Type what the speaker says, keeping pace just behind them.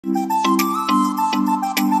A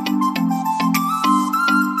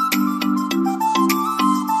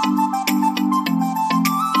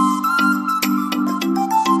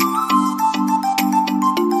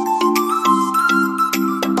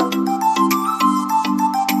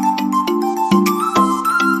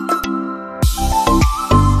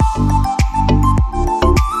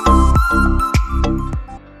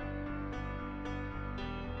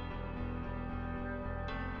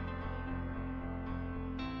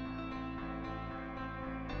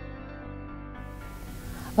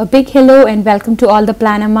big hello and welcome to all the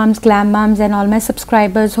planner moms, glam moms and all my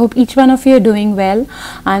subscribers. Hope each one of you are doing well.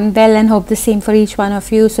 I'm well and hope the same for each one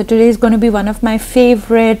of you. So today is going to be one of my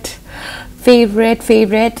favorite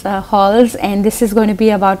hauls, and this is going to be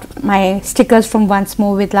about my stickers from Once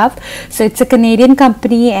More with Love. So it's a Canadian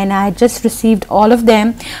company and I just received all of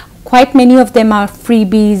them. Quite many of them are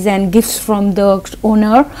freebies and gifts from the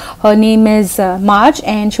owner. Her name is Marge,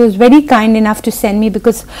 and she was very kind enough to send me,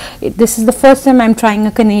 because this is the first time I'm trying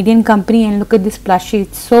a Canadian company. And look at this plushie,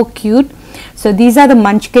 it's so cute. So these are the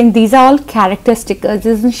Munchkin. These are all character stickers.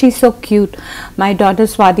 Isn't she so cute? My daughter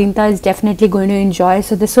Swadhinta is definitely going to enjoy.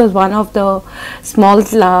 So this was one of the small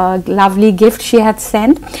lovely gifts she had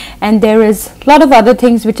sent, and there is a lot of other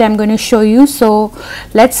things which I'm going to show you. So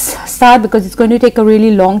let's start, because it's going to take a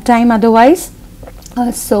really long time otherwise.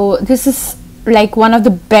 So this is like one of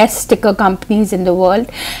the best sticker companies in the world,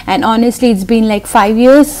 and honestly it's been like 5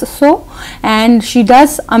 years or so, and she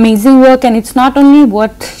does amazing work. And it's not only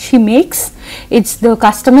what she makes, it's the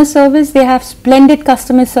customer service. They have splendid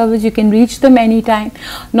customer service. You can reach them anytime.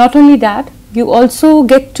 Not only that, you also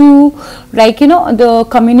get to, like, you know, the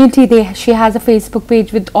community. She has a Facebook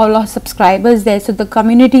page with all her subscribers there, so the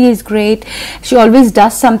community is great. She always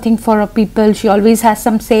does something for her people. She always has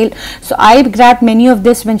some sale. So I grabbed many of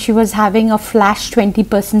this when she was having a flash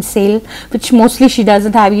 20% sale, which mostly she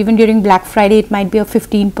doesn't have. Even during Black Friday it might be a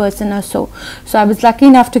 15% or so. So I was lucky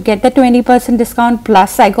enough to get the 20% discount,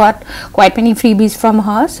 plus I got quite many freebies from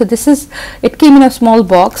her. So this is, it came in a small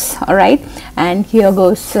box, all right, and here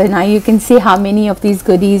goes. So now you can see how many of these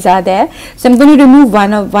goodies are there. So I'm going to remove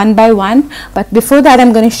one by one, but before that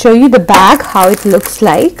I'm going to show you the bag, how it looks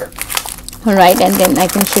like, all right, and then I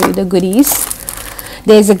can show you the goodies.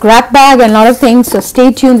 There's a grab bag and a lot of things, so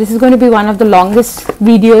stay tuned. This is going to be one of the longest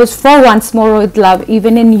videos for Once More with Love.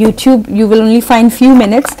 Even in YouTube you will only find few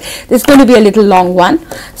minutes. This is going to be a little long one,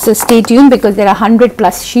 so stay tuned, because there are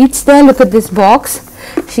 100+ sheets there. Look at this box.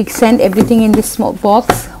 She sent everything in this small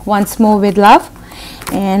box, Once More with Love,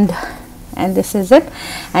 and this is it.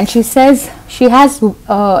 And she says she has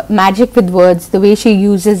magic with words, the way she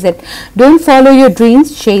uses it. Don't follow your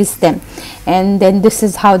dreams, chase them. And then this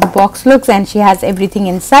is how the box looks, and she has everything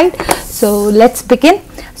inside. So let's begin.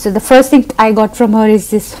 So the first thing I got from her is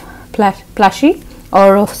this plushie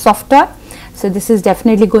or a soft toy. So this is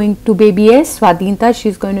definitely going to baby Swadhinta.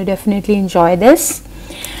 She's going to definitely enjoy this.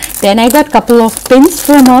 Then I got a couple of pins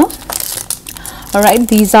from her. All right,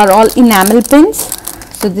 these are all enamel pins.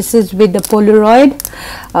 So this is with the Polaroid,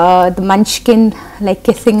 the Munchkin like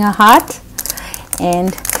kissing a heart,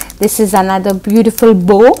 and this is another beautiful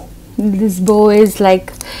bow. This bow is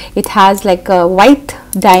like, it has like a white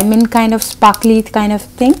diamond kind of sparkly kind of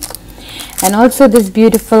thing, and also this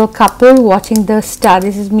beautiful couple watching the star.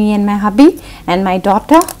 This is me and my hubby and my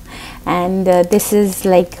daughter, and this is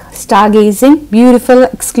like stargazing. Beautiful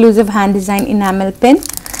exclusive hand design enamel pin.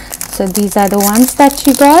 So these are the ones that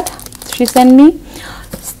she sent me.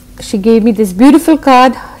 She gave me this beautiful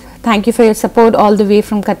card. Thank you for your support all the way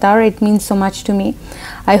from Qatar. It means so much to me.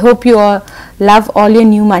 I hope you all love all your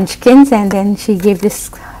new munchkins. And then she gave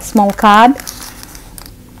this small card.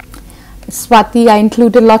 Swati, I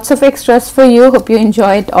included lots of extras for you. Hope you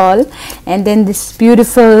enjoy it all. And then this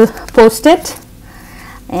beautiful post-it,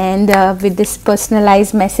 and with this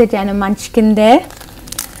personalized message and a munchkin there.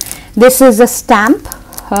 This is a stamp,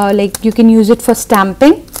 like you can use it for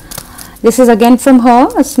stamping. This is again from her,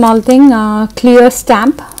 a small thing, clear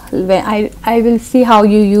stamp. I will see how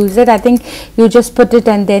you use it. I think you just put it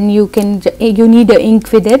and then you need the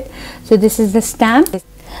ink with it. So this is the stamp.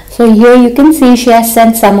 So here you can see she has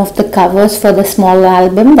sent some of the covers for the small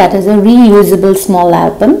album. That is a reusable small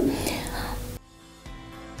album.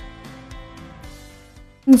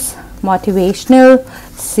 Motivational,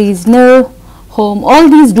 seasonal, home. All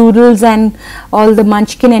these doodles and all the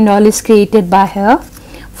munchkin and all is created by her.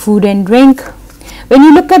 Food and drink. When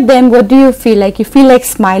you look at them, what do you feel like? You feel like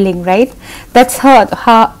smiling, right? That's her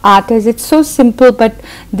art is. It's so simple, but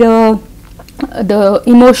the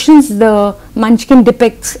emotions the munchkin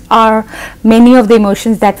depicts are many of the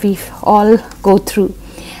emotions that we all go through.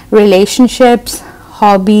 Relationships,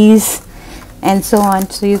 hobbies, and so on.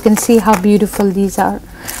 So you can see how beautiful these are.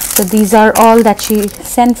 So these are all that she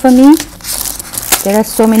sent for me. There are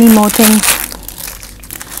so many more things.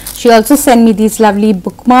 She also sent me these lovely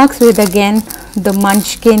bookmarks with again the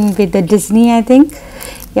Munchkin with the Disney, I think.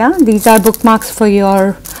 Yeah, these are bookmarks for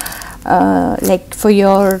your like for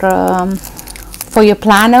your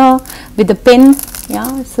planner with the pin.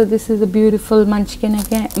 Yeah, so this is a beautiful Munchkin,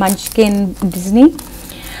 again Munchkin Disney.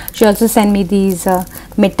 She also sent me these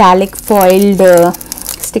metallic foiled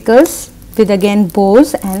stickers with again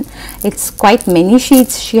bows, and it's quite many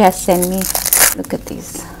sheets she has sent me. Look at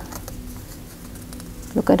these.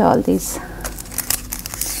 Look at all these,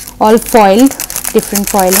 all foiled, different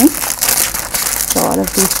foiling. So all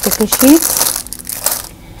of these sticker sheets.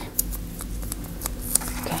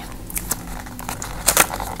 Okay.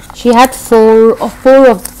 She had four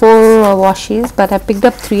washes, but I picked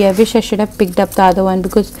up 3. I wish I should have picked up the other one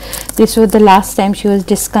because this was the last time she was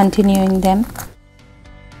discontinuing them.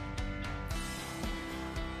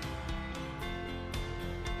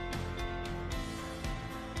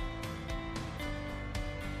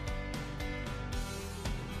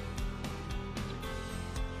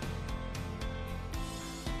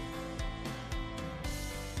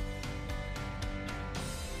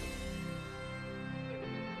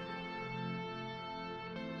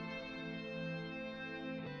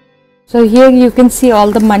 So here you can see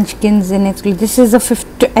all the Munchkins in it. This is a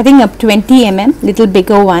 50, I think a 20 mm, little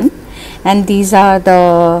bigger one, and these are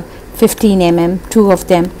the 15 mm, 2 of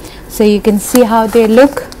them. So you can see how they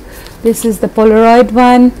look. This is the Polaroid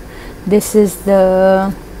one. This is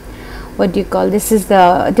the, what do you call, this is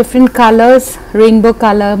the different colors, rainbow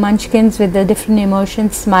color Munchkins with the different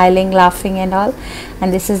emotions, smiling, laughing and all.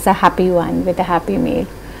 And this is the happy one with a happy meal.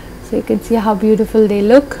 So you can see how beautiful they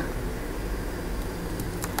look.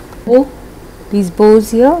 Oh, these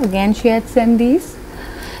bows here, again she had sent these.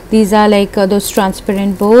 These are like those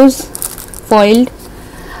transparent bows, foiled.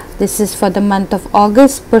 This is for the month of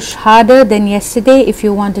August. Push harder than yesterday if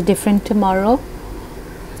you want a different tomorrow.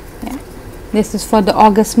 Yeah. This is for the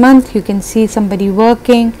August month. You can see somebody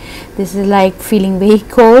working. This is like feeling very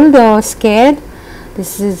cold or scared.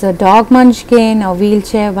 This is a dog Munchkin, a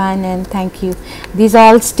wheelchair one, and thank you. These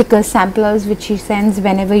are all sticker samplers which she sends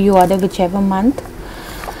whenever you order whichever month.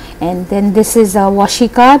 And then this is a washi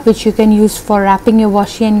card which you can use for wrapping your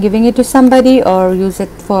washi and giving it to somebody, or use it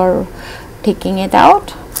for taking it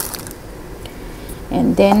out.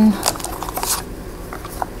 And then,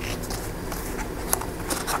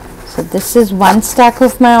 so this is one stack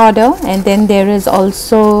of my order, and then there is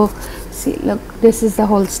also, see, look, this is the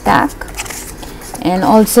whole stack. And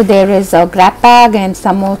also there is a grab bag and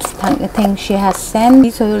some more things she has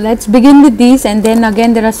sent. So let's begin with these, and then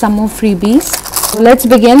again there are some more freebies. So let's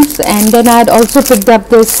begin. And then I had also picked up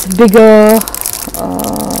this bigger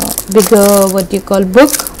what do you call,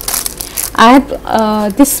 book. I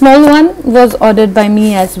had this small one was ordered by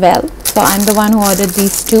me as well, so I'm the one who ordered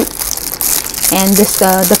these two. And this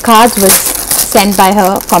the cards was sent by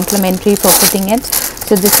her complimentary for putting it.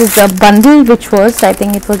 So this is a bundle which was, I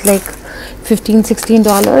think it was like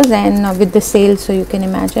 $15-16, and with the sale, so you can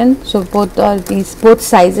imagine. So both are these, both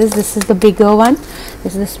sizes. This is the bigger one,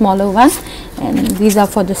 this is the smaller one, and these are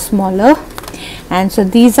for the smaller. And so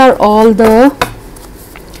these are all the,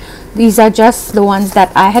 these are just the ones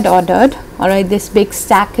that I had ordered. All right, this big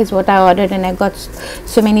stack is what I ordered, and I got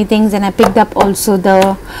so many things. And I picked up also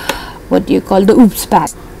the, what do you call, the oops bag.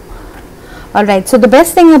 Alright, so the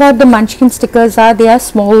best thing about the Munchkin stickers are they are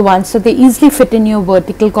small ones, so they easily fit in your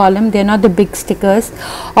vertical column. They're not the big stickers.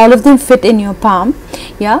 All of them fit in your palm.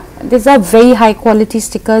 Yeah, these are very high quality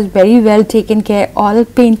stickers, very well taken care, all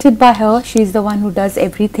painted by her. She's the one who does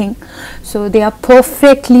everything. So they are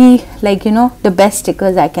perfectly, like, you know, the best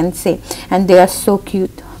stickers I can say, and they are so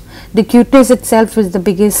cute. The cuteness itself is the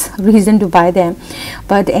biggest reason to buy them.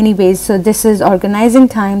 But anyways, so this is organizing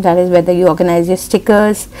time. That is whether you organize your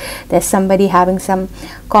stickers. There's somebody having some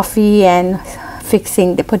coffee and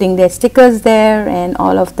fixing, putting their stickers there and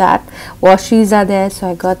all of that. Washies are there, so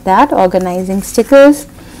I got that, organizing stickers.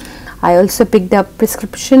 I also picked up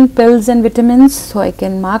prescription pills and vitamins so I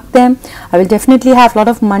can mark them. I will definitely have a lot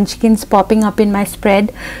of Munchkins popping up in my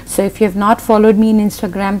spread. So if you have not followed me in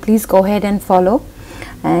Instagram, please go ahead and follow,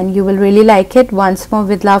 and you will really like it. Once More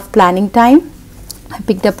with Love planning time. I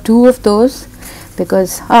picked up 2 of those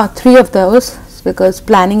because 3 of those, because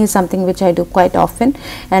planning is something which I do quite often,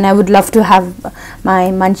 and I would love to have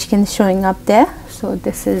my Munchkins showing up there. So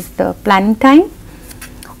this is the planning time.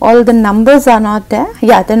 All the numbers are not there.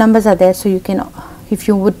 Yeah, the numbers are there, so you can, if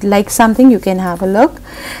you would like something, you can have a look.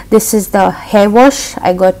 This is the hair wash.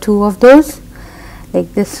 I got 2 of those,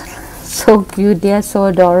 like this So cute, they are so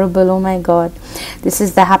adorable. Oh my god, this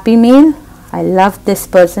is the Happy Meal. I love this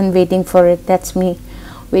person waiting for it. That's me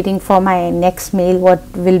waiting for my next mail, what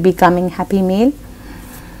will be coming, Happy Meal.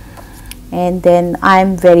 And then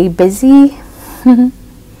I'm very busy.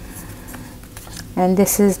 And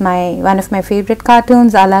this is one of my favorite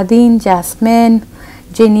cartoons, Aladdin, Jasmine,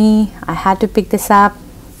 Ginny. I had to pick this up.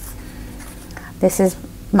 This is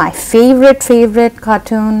my favorite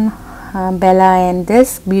cartoon, Bella and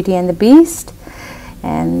this, Beauty and the Beast,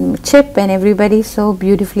 and Chip and everybody. So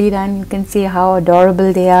beautifully done. You can see how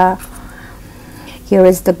adorable they are. Here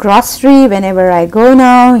is the grocery whenever I go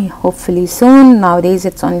now, hopefully soon. Nowadays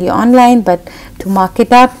it's only online, but to mark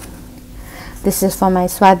it up. This is for my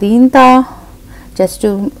Swadhinta, just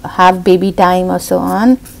to have baby time or so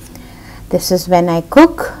on. This is when I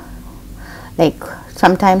cook, like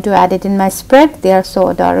sometime to add it in my spread. They are so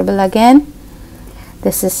adorable again.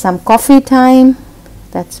 This is some coffee time.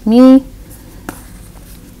 That's me.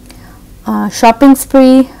 Shopping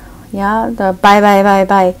spree. Yeah, the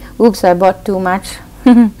buy. Oops, I bought too much.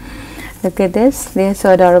 Look at this. They are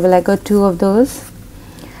so adorable. I got 2 of those.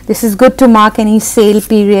 This is good to mark any sale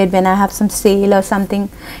period. When I have some sale or something,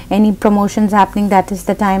 any promotions happening, that is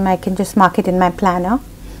the time I can just mark it in my planner.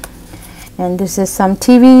 And this is some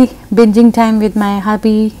TV binging time with my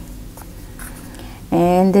hubby.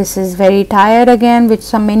 And this is very tired again,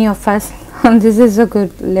 which many of us this is a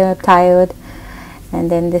good tired. And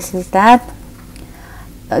then this is that.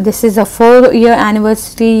 This is a 4-year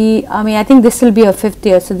anniversary. I think this will be a 5th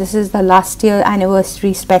year, so this is the last year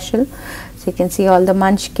anniversary special. So you can see all the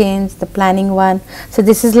munchkins, the planning one. So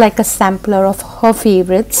this is like a sampler of her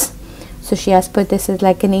favorites. So she has put this is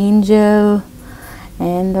like an angel,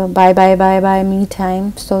 and bye me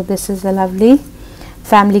time. So this is a lovely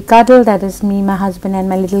family cuddle. That is me, my husband and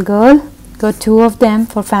my little girl. Got 2 of them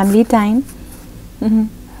for family time.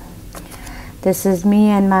 This is me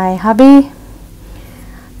and my hubby.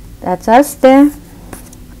 That's us there.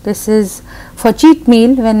 This is for cheat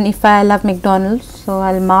meal, if I love McDonald's, so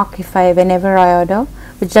I'll mark whenever I order,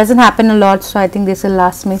 which doesn't happen a lot, so I think this will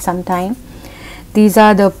last me some time. These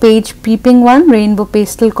are the page peeping one, rainbow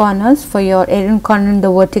pastel corners for your Erin condren,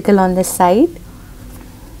 the vertical on this side.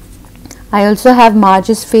 I also have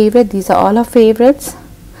Marge's favorite. These are all her favorites.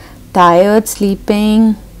 Tired,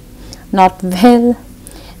 sleeping, not well,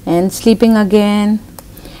 and sleeping again,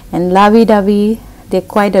 and lovey-dovey. They're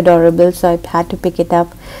quite adorable, so I had to pick it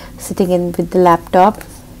up, sitting in with the laptop.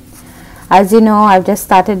 As you know, I've just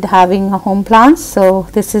started having a home plants, so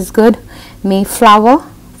this is good. Mayflower,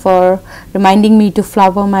 for reminding me to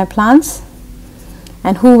flower my plants.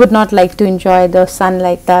 And who would not like to enjoy the sun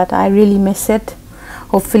like that? I really miss it.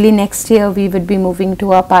 Hopefully next year we would be moving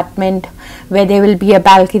to an apartment where there will be a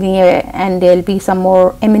balcony and there will be some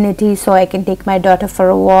more amenities, so I can take my daughter for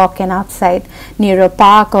a walk and outside near a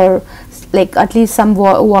park, or like at least some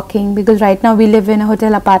walking, because right now we live in a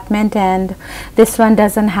hotel apartment and this one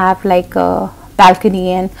doesn't have like a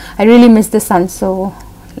balcony, and I really miss the sun. So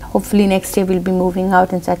hopefully next year we'll be moving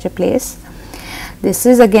out in such a place. This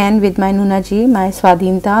is again with my Nunaji, my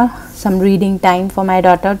Swadhinta, some reading time for my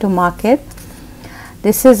daughter to mark it.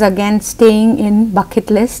 This is again staying in bucket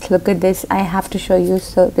list. Look at this, I have to show you.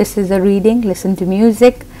 So this is a reading, listen to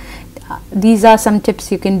music. These are some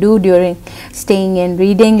tips you can do during staying in: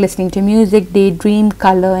 reading, listening to music, daydream,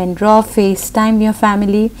 color and draw, FaceTime your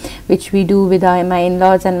family, which we do with my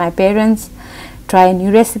in-laws and my parents, try a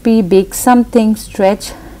new recipe, bake something,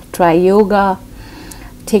 stretch, try yoga,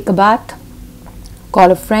 take a bath,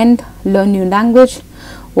 call a friend, learn new language,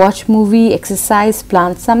 watch movie, exercise,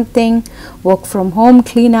 plant something, work from home,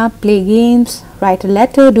 clean up, play games, write a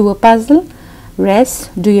letter, do a puzzle,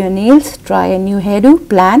 rest, do your nails, try a new hairdo,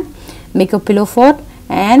 plan, make a pillow fort,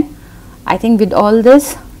 and I think with all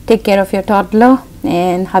this, take care of your toddler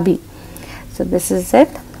and hubby. So this is it,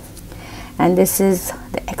 and this is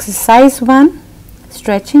the exercise one,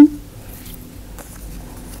 stretching.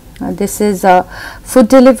 This is a food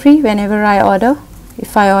delivery whenever I order,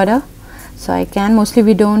 if I order. So I can, mostly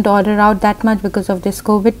we don't order out that much because of this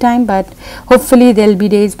COVID time, but hopefully there'll be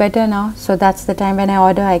days better now. So that's the time when I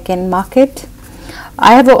order, I can mark it.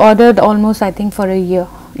 I have ordered almost, I think, for a year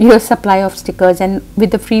supply of stickers, and with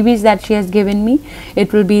the freebies that she has given me,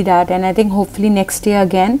 it will be that. And I think hopefully next year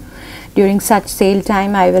again during such sale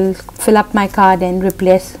time, I will fill up my card and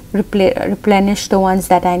replenish the ones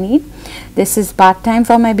that I need. This is bath time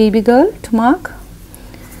for my baby girl to mark.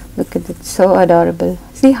 Look at it, so adorable.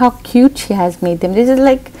 See how cute she has made them. This is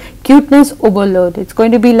like cuteness overload. It's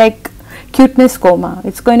going to be like cuteness coma.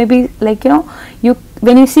 It's going to be like,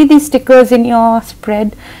 when you see these stickers in your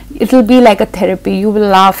spread, it will be like a therapy. You will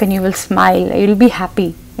laugh and you will smile. You will be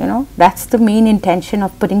happy. you know, that's the main intention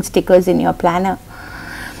of putting stickers in your planner.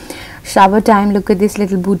 Shower time, look at this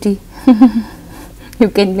little booty. You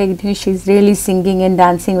can, like, she's really singing and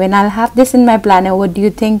dancing. When I'll have this in my planner, what do you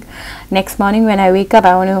think? Next morning when I wake up,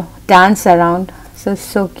 I want to dance around.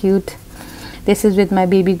 So cute. This is with my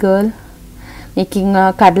baby girl, making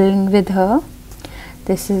cuddling with her.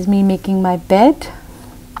 This is me making my bed.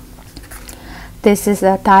 This is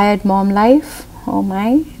a tired mom life. Oh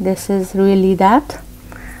my, this is really that.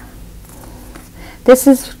 This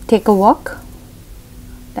is take a walk.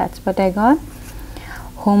 That's what I got.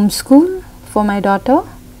 Homeschool for my daughter.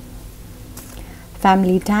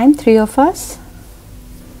 Family time, 3 of us.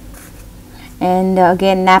 And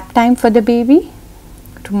again, nap time for the baby,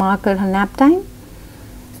 to mark her nap time.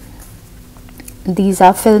 These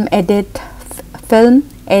are film edit,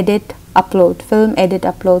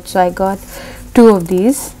 upload. So I got 2 of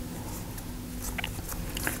these.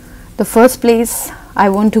 The first place I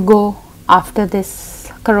want to go after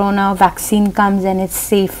this corona vaccine comes and it's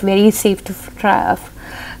safe, very safe to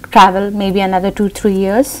travel, maybe another 2-3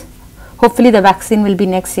 years. Hopefully the vaccine will be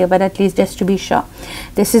next year, but at least just to be sure.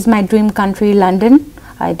 This is my dream country, London.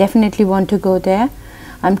 I definitely want to go there.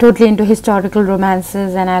 I'm totally into historical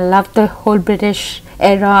romances and I love the whole British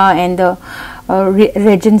era and the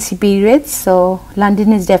Regency periods. So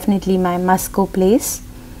London is definitely my must-go place.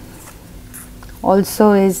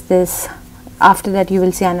 Also is this, after that you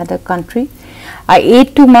will see another country. I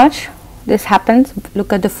ate too much. This happens.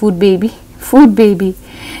 Look at the food baby.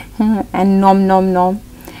 And nom nom nom.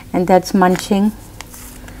 And that's munching.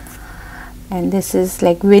 And this is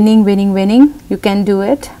like winning. You can do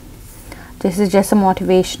it. This is just a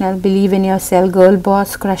motivational, believe in yourself, girl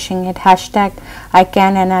boss, crushing it, hashtag I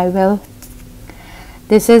can and I will.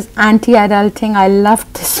 This is anti-adulting. I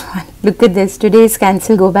love this one. Look at this. Today is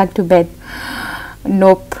cancelled, go back to bed.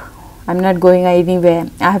 Nope, I'm not going anywhere.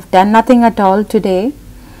 I have done nothing at all today.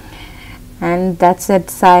 And that's it,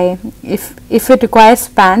 sigh. If it requires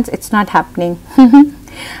pants, it's not happening.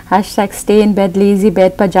 Hashtag stay in bed, lazy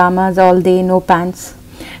bed, pajamas all day, no pants.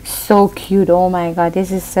 So cute. Oh my god,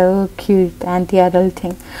 this is so cute.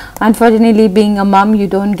 Anti-adulting. Unfortunately, being a mom, you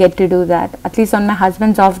don't get to do that. At least on my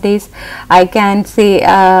husband's off days, I can say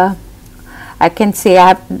I've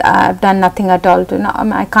done nothing at all.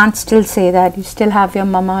 I can't still say that. You still have your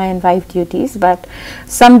mama and wife duties, but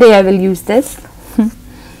someday I will use this.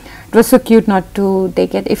 It was so cute not to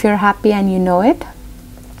take it. If you're happy and you know it.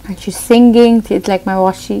 And she's singing. It's like my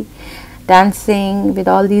washi. Dancing with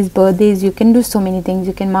all these birthdays. You can do so many things.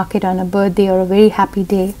 You can mark it on a birthday or a very happy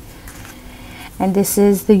day. And this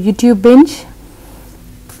is the YouTube binge.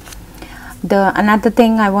 Another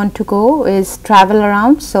thing I want to go is travel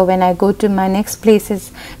around. So when I go to my next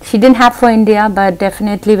places, she didn't have for India, but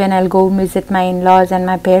definitely when I'll go visit my in-laws and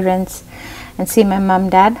my parents and see my mom,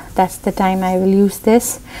 dad, that's the time I will use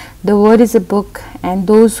this. The word is a book, and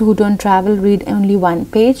those who don't travel read only 1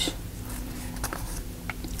 page.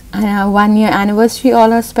 1 year anniversary,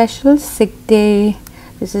 all our specials, sick day,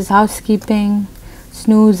 this is housekeeping,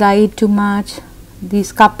 snooze, I eat too much,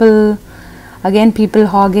 these couple, again people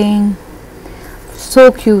hogging.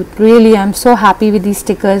 So cute, really. I'm so happy with these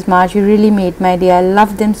stickers, Marge. You really made my day. I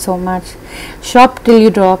love them so much. Shop till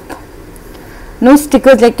you drop. No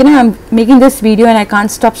stickers, like, you know, I'm making this video and I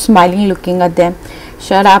can't stop smiling looking at them.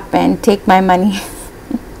 Shut up and take my money.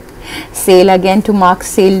 Sale again to mark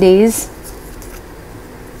sale days.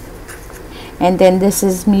 And then this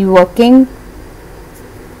is me working.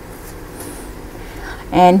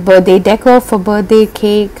 And birthday decor for birthday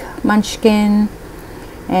cake, munchkin,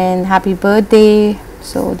 and happy birthday.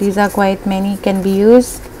 So these are quite many, can be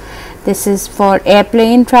used. This is for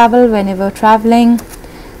airplane travel whenever traveling.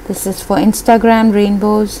 This is for Instagram,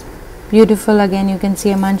 rainbows, beautiful. Again, you can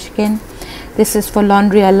see a munchkin. This is for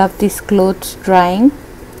laundry. I love these clothes drying.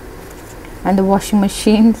 And the washing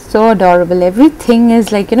machine, so adorable. Everything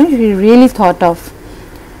is like, you know, she really thought of.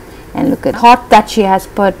 And look at hot that she has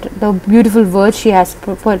put, the beautiful words she has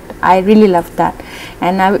put. I really love that.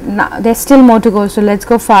 And now there's still more to go, so let's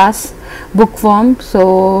go fast. Bookworm,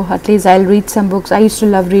 so at least I'll read some books. I used to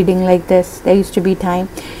love reading like this. There used to be time.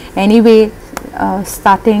 Anyway,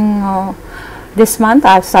 starting this month,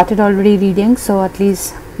 I've started already reading, so at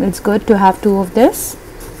least it's good to have 2 of this.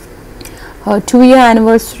 Her 2-year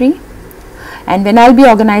anniversary. And when I'll be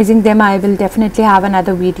organizing them, I will definitely have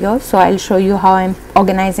another video, so I'll show you how I'm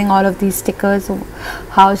organizing all of these stickers,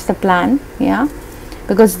 how's the plan, yeah,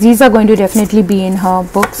 because these are going to definitely be in her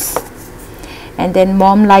books. And then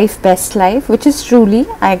mom life, best life, which is truly,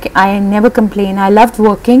 I never complain. I loved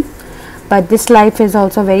working, but this life is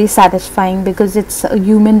also very satisfying because it's a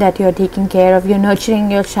human that you're taking care of, you're nurturing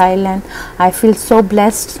your child, and I feel so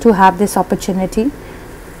blessed to have this opportunity.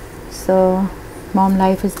 So mom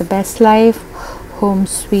life is the best life. Home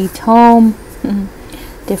sweet home.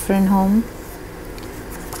 Different home.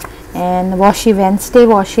 And washi Wednesday,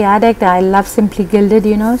 washi addict. I love Simply Gilded,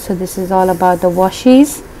 you know, so this is all about the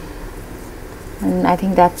washis, and I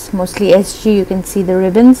think that's mostly SG. You can see the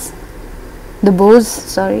ribbons, the bows,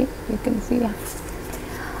 sorry, you can see.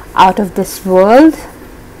 Out of This World.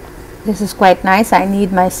 This is quite nice. I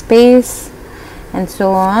Need My Space, and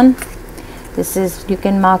so on. This is, you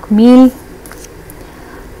can mark meal,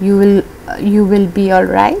 you will be all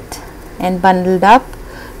right, and Bundled Up.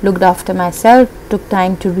 Looked after myself, took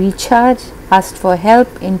time to recharge, asked for help,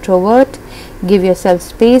 introvert, give yourself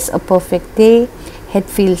space, a perfect day, head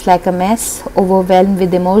feels like a mess, overwhelmed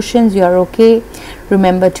with emotions, you are okay,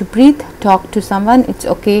 remember to breathe, talk to someone, it's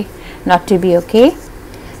okay not to be okay.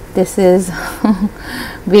 This is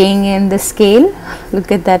weighing in the scale,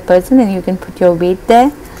 look at that person and you can put your weight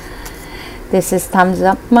there. This is Thumbs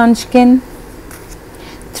Up Munchkin,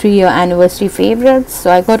 3-year anniversary favorites, so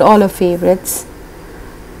I got all of favorites.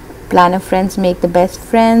 Planner friends make the best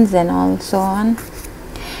friends, and all so on.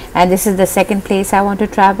 And this is the second place I want to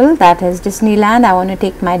travel, that is Disneyland. I want to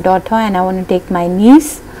take my daughter and I want to take my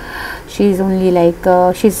niece. She's only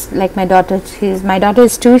like she's like my daughter. My daughter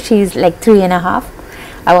is 2, she's like 3.5.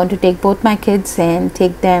 I want to take both my kids and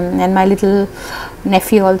take them and my little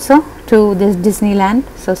nephew also to this Disneyland.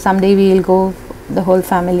 So someday we will go, the whole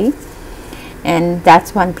family, and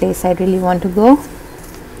that's one place I really want to go.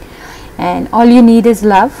 And All You Need Is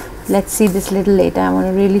Love. Let's see this little later. I want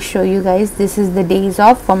to really show you guys. This is the days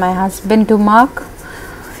off for my husband to mark,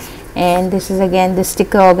 and this is again the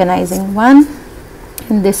sticker organizing one,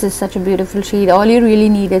 and this is such a beautiful sheet. All you really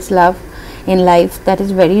need is love in life. That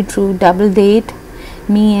is very true. Double date,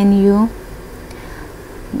 me and you.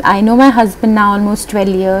 I know my husband now almost 12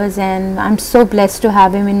 years, and I'm so blessed to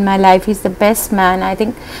have him in my life. He's the best man. I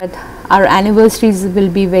think our anniversaries will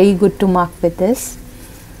be very good to mark with this.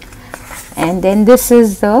 And then this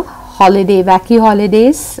is the holiday, wacky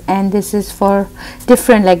holidays, and this is for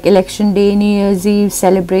different, like Election Day, New Year's Eve,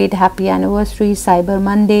 celebrate, happy anniversary, Cyber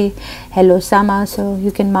Monday, hello summer. So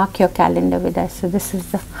you can mark your calendar with us. So this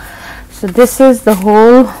is the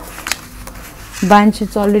whole bunch.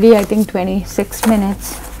 It's already I think 26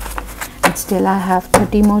 minutes, and still I have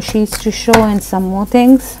 30 more sheets to show and some more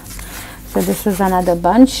things. So this is another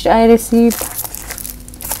bunch I received.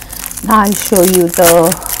 Now I'll show you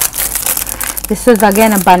this is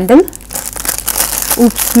again a bundle,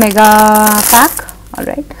 oops, mega pack. All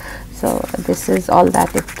right, so this is all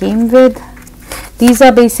that it came with. These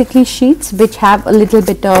are basically sheets which have a little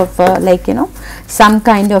bit of like, you know, some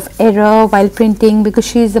kind of error while printing, because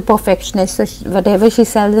she is a perfectionist, so whatever she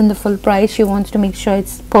sells in the full price, she wants to make sure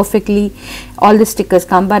it's perfectly, all the stickers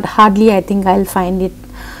come, but hardly I think I'll find it.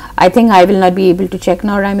 I think I will not be able to check,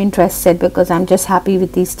 nor I'm interested, because I'm just happy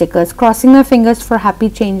with these stickers. Crossing my fingers for happy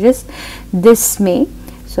changes this May.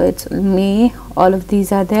 So it's May, all of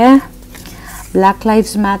these are there. Black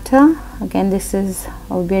Lives Matter, again this is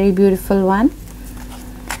a very beautiful one.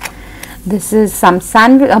 This is some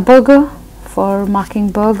sandwich, a burger for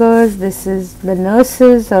marking burgers. This is the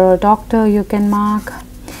nurses or a doctor you can mark.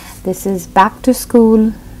 This is back to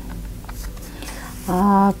school.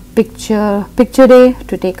 Picture day,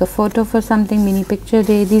 to take a photo for something, mini picture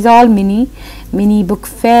day. These are all mini book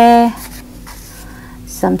fair,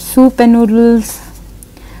 some soup and noodles,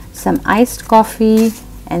 some iced coffee,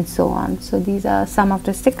 and so on. So these are some of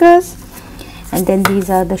the stickers, and then these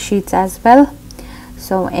are the sheets as well.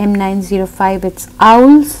 So M905, it's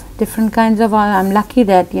owls, different kinds of owl. I'm lucky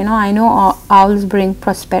that, you know, I know owls bring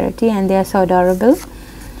prosperity and they are so adorable.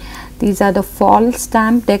 These are the fall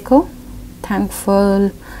stamp deco.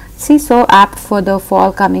 Thankful, see, so apt for the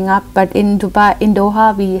fall coming up, but in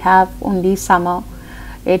Doha we have only summer.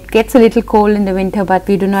 It gets a little cold in the winter, but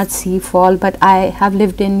we do not see fall. But I have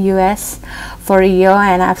lived in US for a year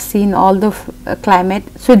and I've seen all the climate,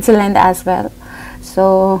 Switzerland as well,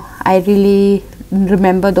 so I really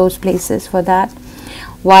remember those places for that.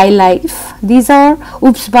 Wildlife, these are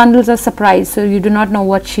oops bundles are surprise, so you do not know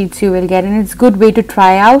what sheets you will get, and it's a good way to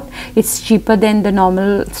try out. It's cheaper than the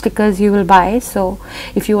normal stickers you will buy. So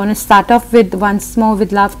if you want to start off with Once More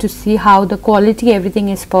with Love to see how the quality, everything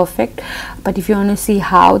is perfect, but if you want to see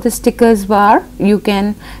how the stickers were, you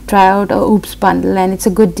can try out a oops bundle, and it's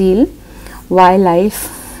a good deal.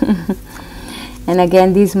 Wildlife and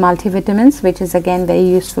again these multivitamins, which is again very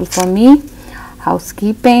useful for me.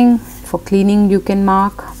 Housekeeping, for cleaning you can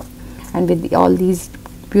mark, and with all these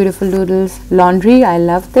beautiful doodles. Laundry, I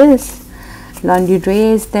love this. laundry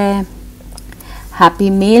tray is there. Happy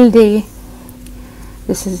mail day.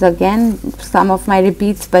 This is again some of my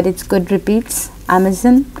repeats, but it's good repeats.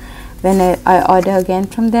 Amazon, when I order again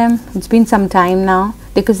from them. It's been some time now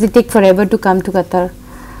because they take forever to come to Qatar.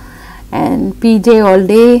 And PJ all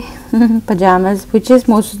day pajamas, which is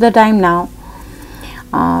most of the time now.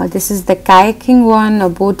 This is the kayaking one or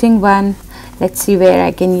boating one. Let's see where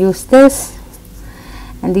I can use this.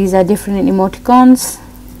 And these are different emoticons.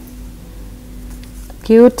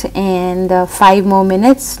 Cute. And 5 more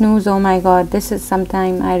minutes. Snooze. Oh my god, this is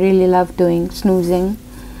sometime I really love doing, snoozing.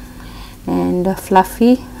 And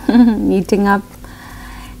fluffy meeting up.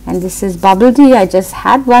 And this is bubble tea. I just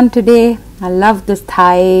had one today. I love this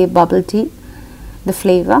Thai bubble tea, the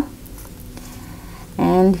flavor.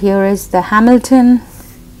 And here is the Hamilton,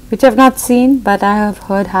 which I've not seen, but I have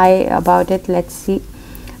heard high about it. Let's see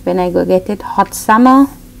when I go get it. Hot summer.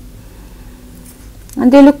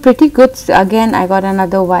 And they look pretty good. Again, I got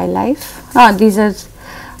another wildlife. Oh, these are,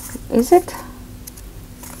 is it?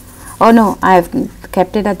 Oh no, I've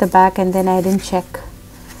kept it at the back and then I didn't check.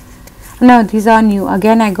 No, these are new.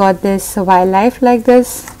 Again, I got this wildlife like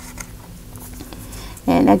this.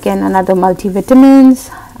 And again, another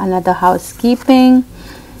multivitamins, another housekeeping.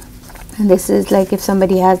 And this is like if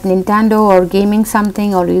somebody has Nintendo or gaming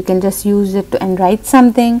something, or you can just use it and write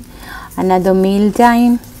something. Another meal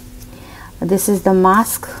time. This is the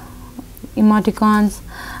mask emoticons.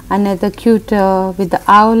 Another cute with the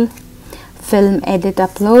owl. Film, edit,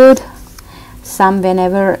 upload. Some when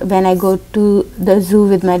I go to the zoo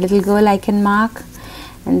with my little girl, I can mark.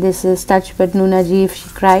 And this is touch but Nuna ji if she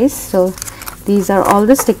cries. So these are all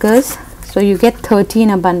the stickers. So you get 30 in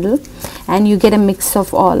a bundle and you get a mix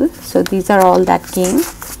of all. So these are all that came.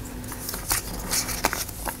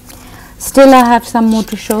 Still I have some more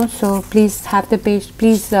to show, so please have the page.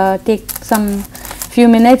 Please take some few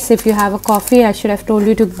minutes. If you have a coffee, I should have told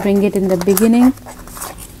you to bring it in the beginning.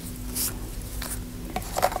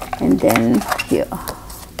 And then here,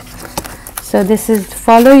 so this is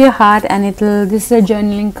follow your heart, and it'll, this is a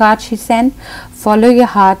journaling card she sent. Follow your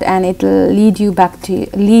heart and it'll lead you back to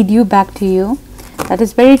you. That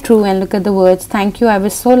is very true. And look at the words. Thank you. I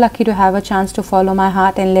was so lucky to have a chance to follow my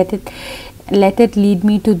heart and let it lead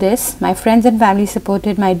me to this. My friends and family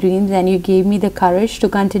supported my dreams, and you gave me the courage to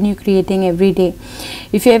continue creating every day.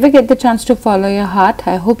 If you ever get the chance to follow your heart,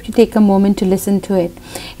 I hope you take a moment to listen to it.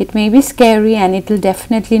 It may be scary and it will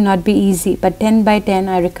definitely not be easy, but 10 by 10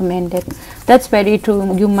 I recommend it. That's very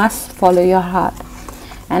true. You must follow your heart.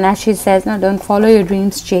 And as she says, no, don't follow your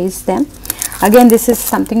dreams, chase them. Again, this is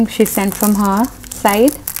something she sent from her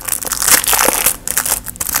side.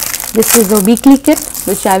 This is a weekly kit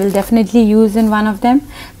which I will definitely use in one of them.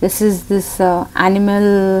 This is this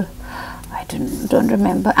animal, I don't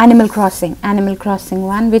remember, Animal Crossing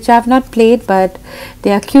one, which I have not played, but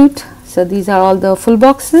they are cute. So these are all the full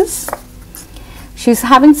boxes. She's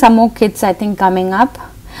having some more kits I think coming up.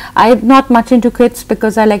 I'm not much into kits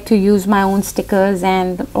because I like to use my own stickers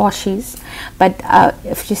and washies, but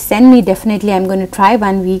if she send me, definitely I'm going to try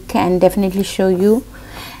 1 week and definitely show you.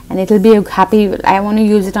 And it'll be a happy, I want to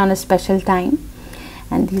use it on a special time.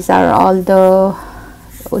 And these are all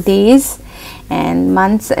the days and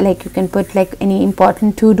months, like you can put like any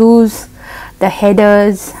important to-dos, the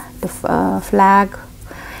headers, the flag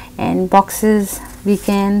and boxes,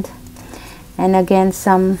 weekend, and again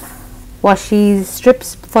some washi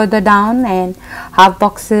strips further down and half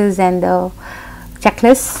boxes and the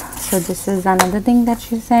checklist. So this is another thing that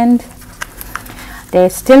she sent.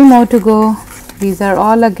 There's still more to go. These are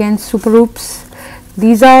all again super oops.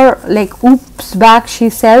 These are like oops bag she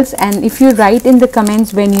sells, and if you write in the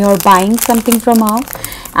comments when you're buying something from her,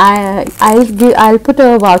 I'll put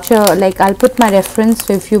a voucher, like I'll put my reference.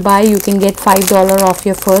 So if you buy, you can get $5 off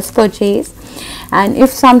your first purchase. And if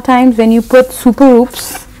sometimes when you put super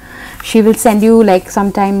oops, she will send you like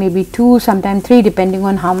sometime maybe 2, sometime 3, depending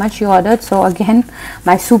on how much you ordered. So again,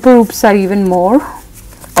 my super oops are even more.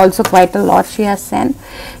 Also quite a lot she has sent.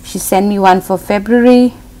 She sent me one for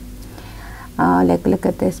February. Like look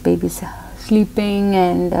at this, baby's sleeping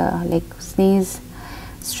and like sneeze,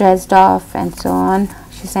 stressed off and so on.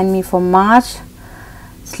 She sent me for March,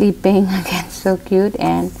 sleeping again, so cute.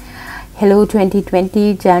 And hello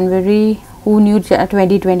 2020, January. Who knew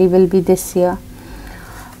 2020 will be this year,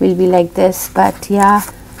 will be like this. But yeah,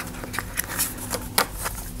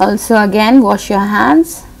 also again, wash your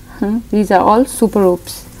hands. These are all super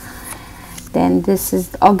oops. Then this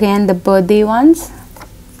is again the birthday ones,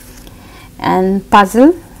 and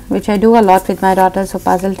puzzle, which I do a lot with my daughter, so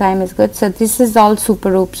puzzle time is good. So this is all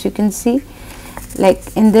super oops. You can see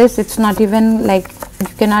like in this, it's not even like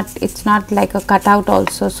you cannot, it's not like a cutout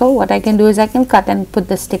also. So what I can do is I can cut and put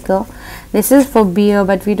the sticker. This is for beer,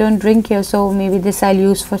 but we don't drink here, so maybe this I'll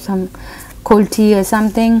use for some cold tea or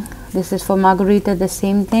something. This is for margarita, the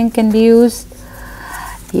same thing can be used.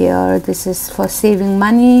 Here this is for saving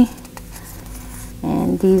money,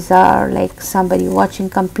 and these are like somebody watching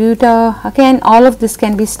computer. Again, all of this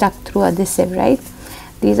can be stuck through adhesive, right?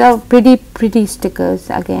 These are pretty stickers.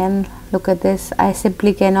 Again, look at this, I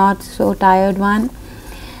simply cannot, so tired one.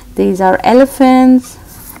 These are elephants,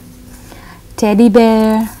 teddy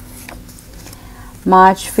bear,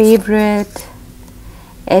 March favorite,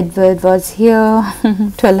 Edward was here,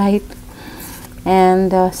 Twilight,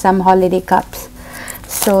 and some holiday cups.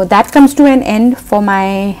 So that comes to an end for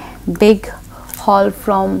my big haul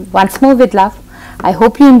from Once More with Love. I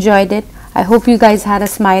hope you enjoyed it. I hope you guys had a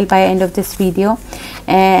smile by the end of this video,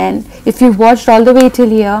 and if you watched all the way till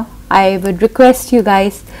here, I would request you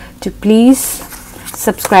guys to please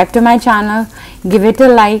subscribe to my channel, give it a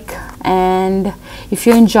like, and if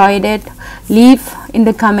you enjoyed it, leave in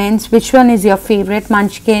the comments which one is your favorite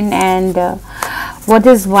munchkin, and what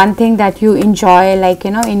is one thing that you enjoy, like,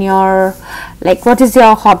 you know, in your, like, what is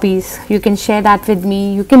your hobbies. You can share that with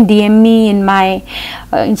me. You can DM me in my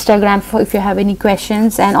Instagram for if you have any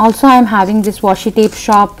questions. And also I'm having this washi tape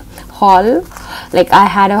shop haul, like I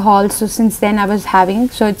had a haul, so since then I was having,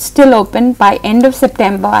 so it's still open. By end of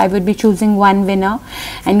September I would be choosing one winner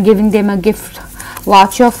and giving them a gift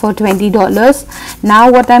voucher for $20.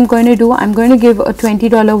 Now what I'm going to do, I'm going to give a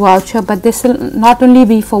 $20 voucher, but this will not only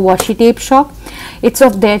be for washi tape shop, it's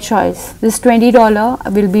of their choice. This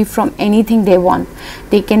 $20 will be from anything they want.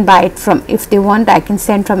 They can buy it from, if they want, I can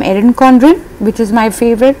send from Erin condren, which is my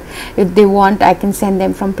favorite. If they want, I can send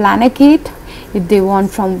them from Planner Kate. If they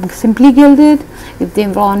want from Simply Gilded, if they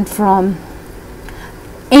want from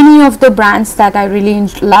any of the brands that I really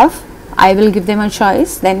love, I will give them a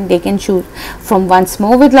choice. Then they can choose from Once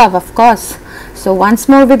More with Love, of course. So Once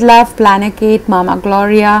More with Love, Planner Kate, Mama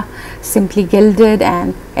Gloria, Simply Gilded,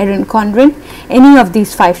 and Erin condren, any of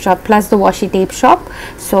these 5 shops plus the washi tape shop.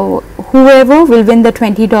 So whoever will win the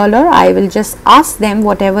 $20, I will just ask them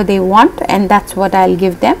whatever they want, and that's what I'll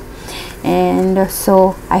give them. And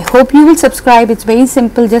so I hope you will subscribe. It's very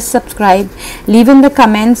simple, just subscribe, leave in the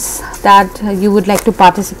comments that you would like to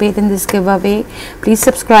participate in this giveaway. Please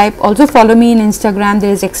subscribe. Also follow me in Instagram,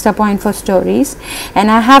 there is extra point for stories,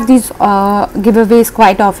 and I have these giveaways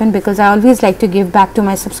quite often because I always like to give back to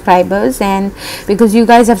my subscribers, and because you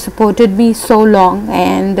guys have supported me so long,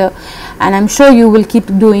 and I'm sure you will keep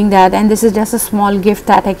doing that. And this is just a small gift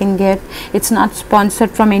that I can get. It's not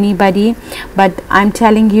sponsored from anybody, but I'm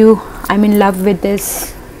telling you, I'm in love with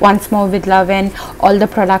this Once More with Love and all the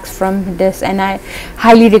products from this, and I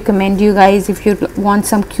highly recommend you guys, if you want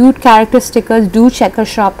some cute character stickers, do check her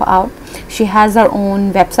shop out. She has her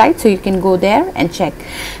own website, so you can go there and check.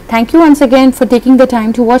 Thank you once again for taking the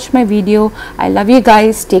time to watch my video. I love you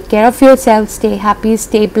guys. Take care of yourself, stay happy,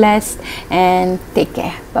 stay blessed, and take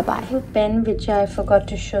care. Bye bye. The pen which I forgot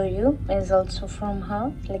to show you is also from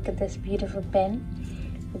her. Look at this beautiful pen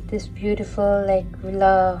with this beautiful, like,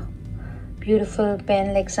 beautiful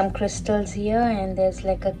pen, like some crystals here, and there's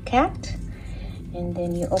like a cat, and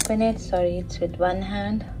then you open it. Sorry, it's with one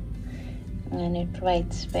hand, and it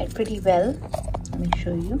writes pretty well. Let me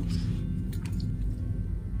show you.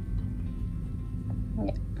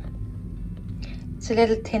 Yeah. It's a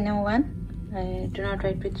little thinner one. I do not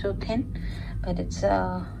write with so thin, but it's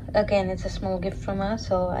again, it's a small gift from her,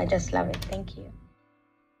 so I just love it. Thank you.